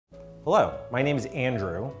Hello, my name is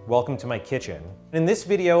Andrew. Welcome to my kitchen. In this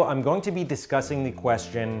video, I'm going to be discussing the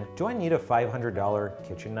question, do I need a $500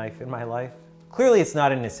 kitchen knife in my life? Clearly it's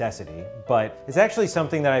not a necessity, but it's actually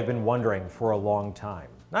something that I've been wondering for a long time.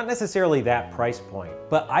 Not necessarily that price point,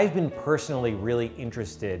 but I've been personally really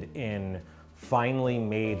interested in finely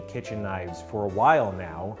made kitchen knives for a while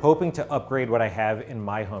now, hoping to upgrade what I have in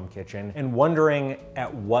my home kitchen and wondering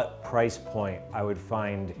at what price point I would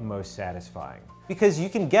find most satisfying. Because you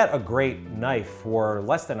can get a great knife for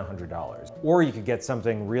less than $100, or you could get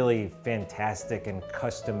something really fantastic and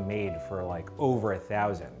custom made for like over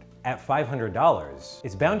 $1,000. At $500,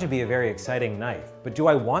 it's bound to be a very exciting knife, but do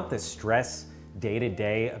I want the stress day to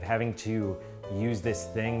day of having to use this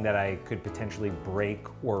thing that I could potentially break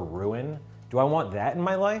or ruin? Do I want that in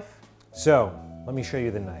my life? So, let me show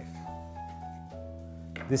you the knife.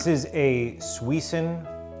 This is a Somethin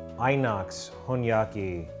Inox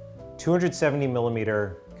Honyaki 270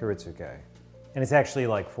 millimeter Kiritsuke. And it's actually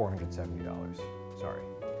like $470, sorry.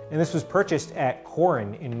 And this was purchased at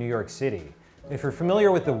Korin in New York City. If you're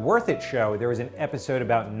familiar with the Worth It show, there was an episode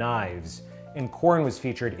about knives, and Korin was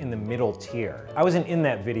featured in the middle tier. I wasn't in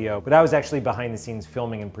that video, but I was actually behind the scenes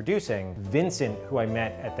filming and producing. Vincent, who I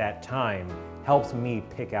met at that time, helped me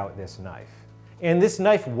pick out this knife. And this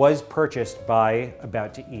knife was purchased by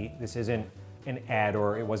About to Eat. This isn't an ad,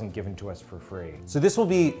 or it wasn't given to us for free. So this will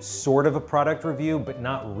be sort of a product review, but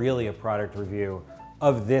not really a product review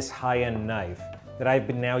of this high-end knife that I've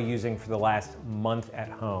been now using for the last month at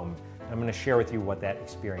home. I'm gonna share with you what that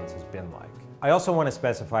experience has been like. I also want to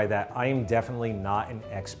specify that I am definitely not an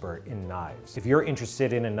expert in knives. If you're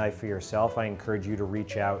interested in a knife for yourself, I encourage you to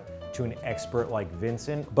reach out to an expert like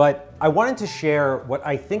Vincent. But I wanted to share what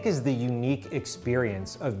I think is the unique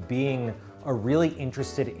experience of being a really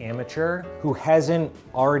interested amateur who hasn't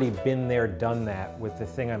already been there, done that with the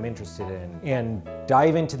thing I'm interested in, and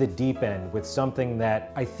dive into the deep end with something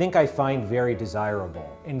that I think I find very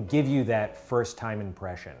desirable and give you that first time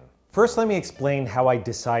impression. First, let me explain how I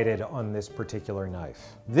decided on this particular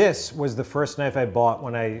knife. This was the first knife I bought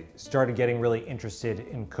when I started getting really interested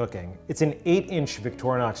in cooking. It's an 8-inch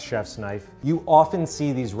Victorinox chef's knife. You often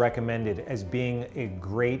see these recommended as being a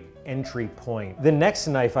great entry point. The next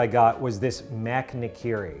knife I got was this Mak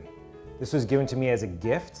Nikiri. This was given to me as a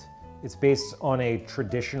gift. It's based on a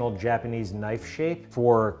traditional Japanese knife shape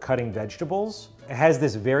for cutting vegetables. It has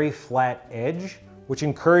this very flat edge, which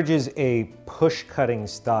encourages a push cutting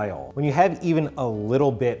style. When you have even a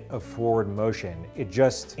little bit of forward motion, it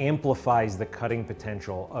just amplifies the cutting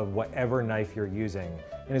potential of whatever knife you're using,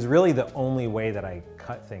 and is really the only way that I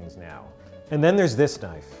cut things now. And then there's this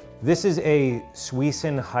knife. This is a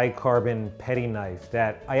Somethin high carbon petty knife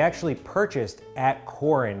that I actually purchased at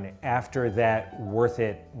Korin after that Worth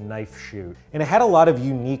It knife shoot. And it had a lot of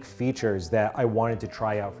unique features that I wanted to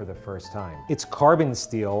try out for the first time. It's carbon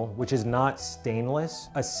steel, which is not stainless.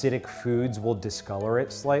 Acidic foods will discolor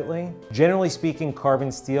it slightly. Generally speaking,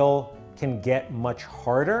 carbon steel can get much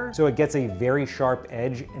harder, so it gets a very sharp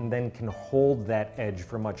edge and then can hold that edge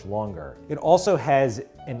for much longer. It also has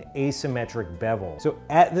an asymmetric bevel. So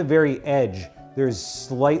at the very edge, there's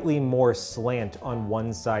slightly more slant on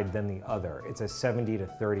one side than the other. It's a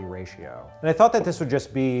 70-30 ratio. And I thought that this would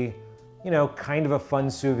just be, you know, kind of a fun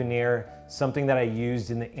souvenir, something that I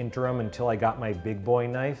used in the interim until I got my big boy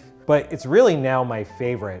knife. But it's really now my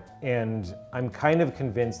favorite, and I'm kind of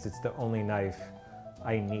convinced it's the only knife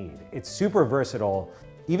I need. It's super versatile.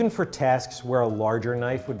 Even for tasks where a larger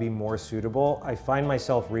knife would be more suitable, I find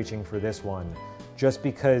myself reaching for this one just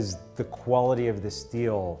because the quality of the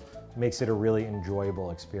steel makes it a really enjoyable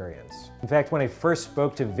experience. In fact, when I first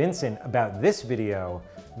spoke to Vincent about this video,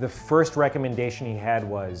 the first recommendation he had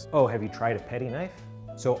was, oh, have you tried a petty knife?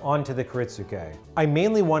 So on to the Kiritsuke. I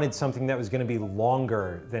mainly wanted something that was going to be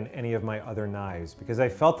longer than any of my other knives because I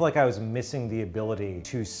felt like I was missing the ability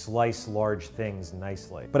to slice large things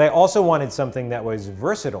nicely. But I also wanted something that was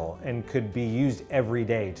versatile and could be used every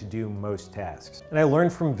day to do most tasks. And I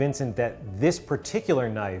learned from Vincent that this particular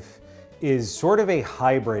knife is sort of a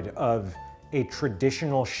hybrid of a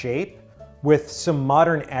traditional shape with some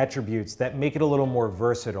modern attributes that make it a little more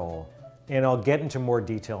versatile, and I'll get into more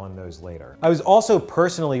detail on those later. I was also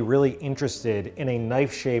personally really interested in a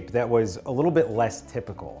knife shape that was a little bit less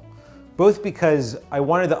typical, both because I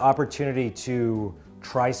wanted the opportunity to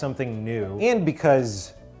try something new and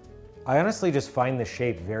because I honestly just find the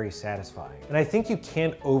shape very satisfying. And I think you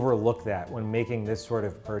can't overlook that when making this sort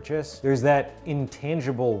of purchase. There's that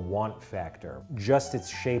intangible want factor. Just its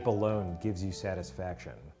shape alone gives you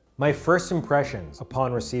satisfaction. My first impressions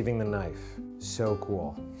upon receiving the knife, so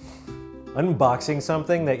cool. Unboxing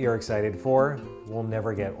something that you're excited for will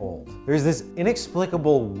never get old. There's this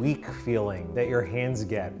inexplicable weak feeling that your hands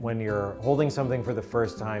get when you're holding something for the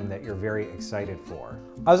first time that you're very excited for.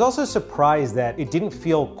 I was also surprised that it didn't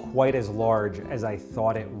feel quite as large as I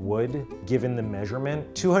thought it would, given the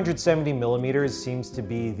measurement. 270 millimeters seems to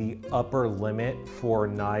be the upper limit for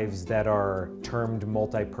knives that are termed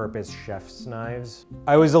multi-purpose chef's knives.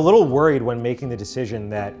 I was a little worried when making the decision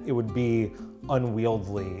that it would be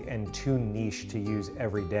unwieldy and too niche to use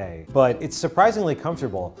every day, but it's surprisingly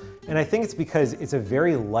comfortable, and I think it's because it's a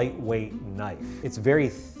very lightweight knife. It's very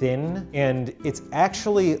thin, and it's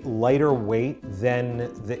actually lighter weight than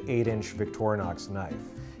the 8-inch Victorinox knife.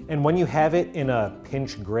 And when you have it in a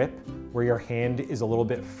pinch grip, where your hand is a little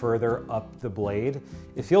bit further up the blade,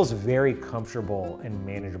 it feels very comfortable and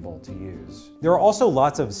manageable to use. There are also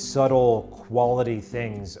lots of subtle quality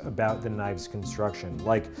things about the knife's construction,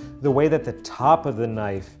 like the way that the top of the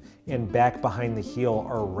knife and back behind the heel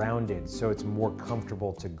are rounded so it's more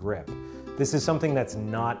comfortable to grip. This is something that's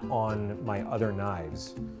not on my other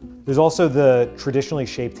knives. There's also the traditionally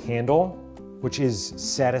shaped handle, which is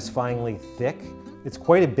satisfyingly thick. It's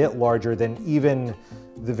quite a bit larger than even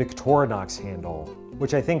the Victorinox handle,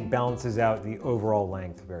 which I think balances out the overall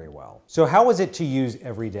length very well. So how was it to use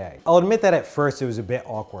every day? I'll admit that at first it was a bit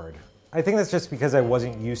awkward. I think that's just because I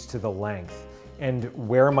wasn't used to the length and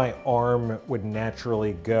where my arm would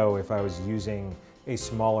naturally go if I was using a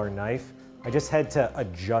smaller knife. I just had to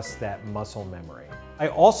adjust that muscle memory. I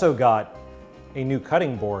also got a new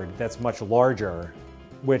cutting board that's much larger,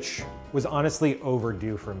 which was honestly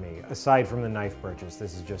overdue for me. Aside from the knife purchase,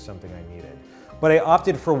 this is just something I needed. But I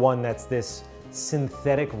opted for one that's this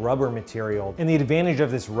synthetic rubber material. And the advantage of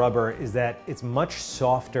this rubber is that it's much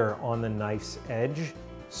softer on the knife's edge,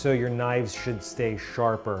 so your knives should stay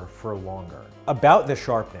sharper for longer. About the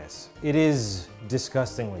sharpness, it is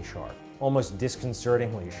disgustingly sharp, almost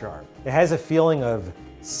disconcertingly sharp. It has a feeling of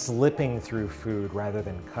slipping through food rather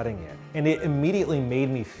than cutting it. And it immediately made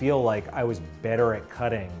me feel like I was better at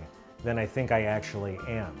cutting than I think I actually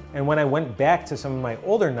am. And when I went back to some of my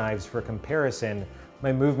older knives for comparison,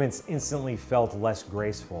 my movements instantly felt less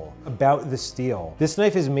graceful. About the steel, this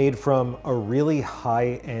knife is made from a really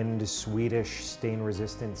high-end Swedish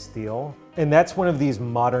stain-resistant steel. And that's one of these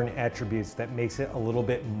modern attributes that makes it a little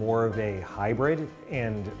bit more of a hybrid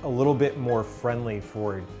and a little bit more friendly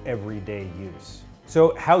for everyday use.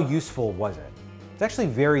 So how useful was it? It's actually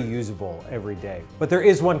very usable every day, but there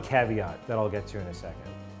is one caveat that I'll get to in a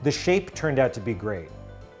second. The shape turned out to be great.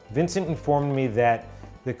 Vincent informed me that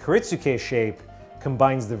the Kuritsuke shape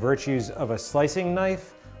combines the virtues of a slicing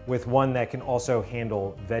knife with one that can also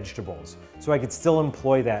handle vegetables. So I could still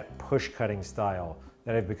employ that push cutting style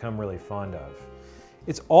that I've become really fond of.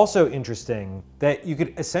 It's also interesting that you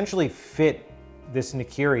could essentially fit this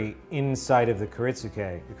Nikiri inside of the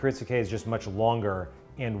Kuritsuke. The Kuritsuke is just much longer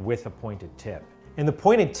and with a pointed tip. And the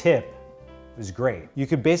pointed tip is great. You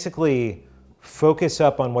could basically focus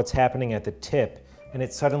up on what's happening at the tip and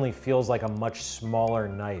it suddenly feels like a much smaller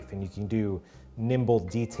knife and you can do nimble,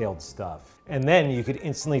 detailed stuff. And then you could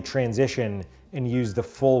instantly transition and use the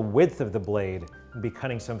full width of the blade and be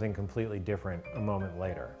cutting something completely different a moment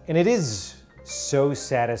later. And it is so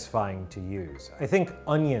satisfying to use. I think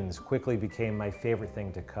onions quickly became my favorite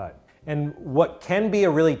thing to cut. And what can be a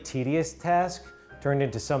really tedious task turned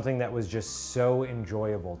into something that was just so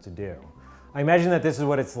enjoyable to do. I imagine that this is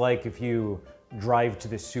what it's like if you drive to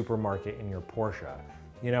the supermarket in your Porsche.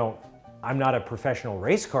 You know, I'm not a professional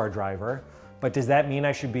race car driver, but does that mean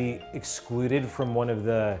I should be excluded from one of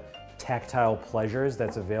the tactile pleasures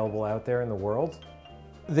that's available out there in the world?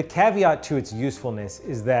 The caveat to its usefulness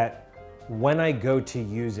is that when I go to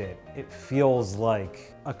use it, it feels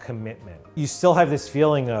like a commitment. You still have this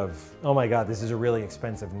feeling of, oh my God, this is a really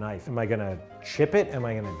expensive knife. Am I gonna chip it? Am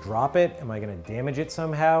I gonna drop it? Am I gonna damage it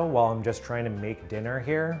somehow while I'm just trying to make dinner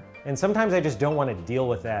here? And sometimes I just don't want to deal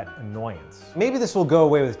with that annoyance. Maybe this will go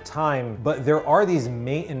away with time, but there are these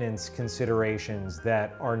maintenance considerations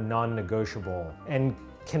that are non-negotiable and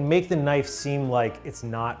can make the knife seem like it's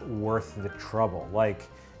not worth the trouble. Like,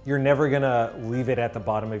 you're never gonna leave it at the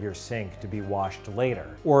bottom of your sink to be washed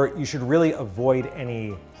later. Or you should really avoid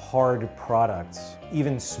any hard products,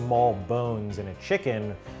 even small bones in a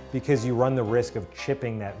chicken, because you run the risk of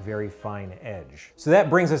chipping that very fine edge. So that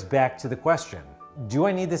brings us back to the question, do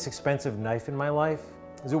I need this expensive knife in my life?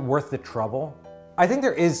 Is it worth the trouble? I think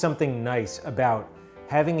there is something nice about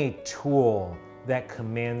having a tool that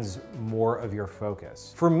commands more of your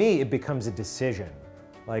focus. For me, it becomes a decision.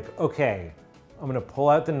 Like, okay, I'm gonna pull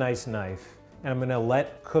out the nice knife and I'm gonna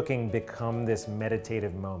let cooking become this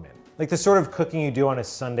meditative moment. Like the sort of cooking you do on a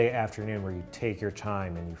Sunday afternoon where you take your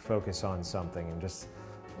time and you focus on something and just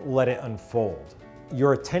let it unfold.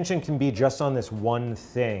 Your attention can be just on this one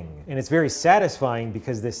thing. And it's very satisfying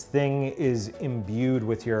because this thing is imbued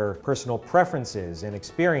with your personal preferences and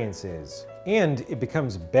experiences. And it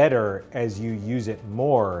becomes better as you use it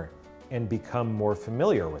more and become more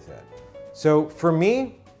familiar with it. So for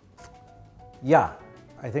me, yeah,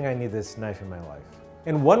 I think I need this knife in my life.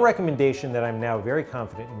 And one recommendation that I'm now very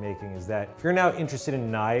confident in making is that if you're now interested in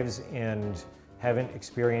knives and haven't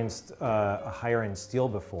experienced a higher end steel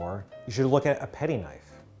before, you should look at a petty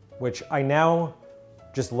knife, which I now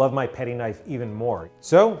just love my petty knife even more.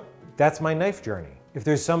 So that's my knife journey. If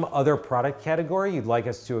there's some other product category you'd like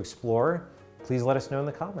us to explore, please let us know in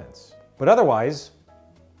the comments. But otherwise,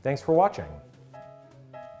 thanks for watching.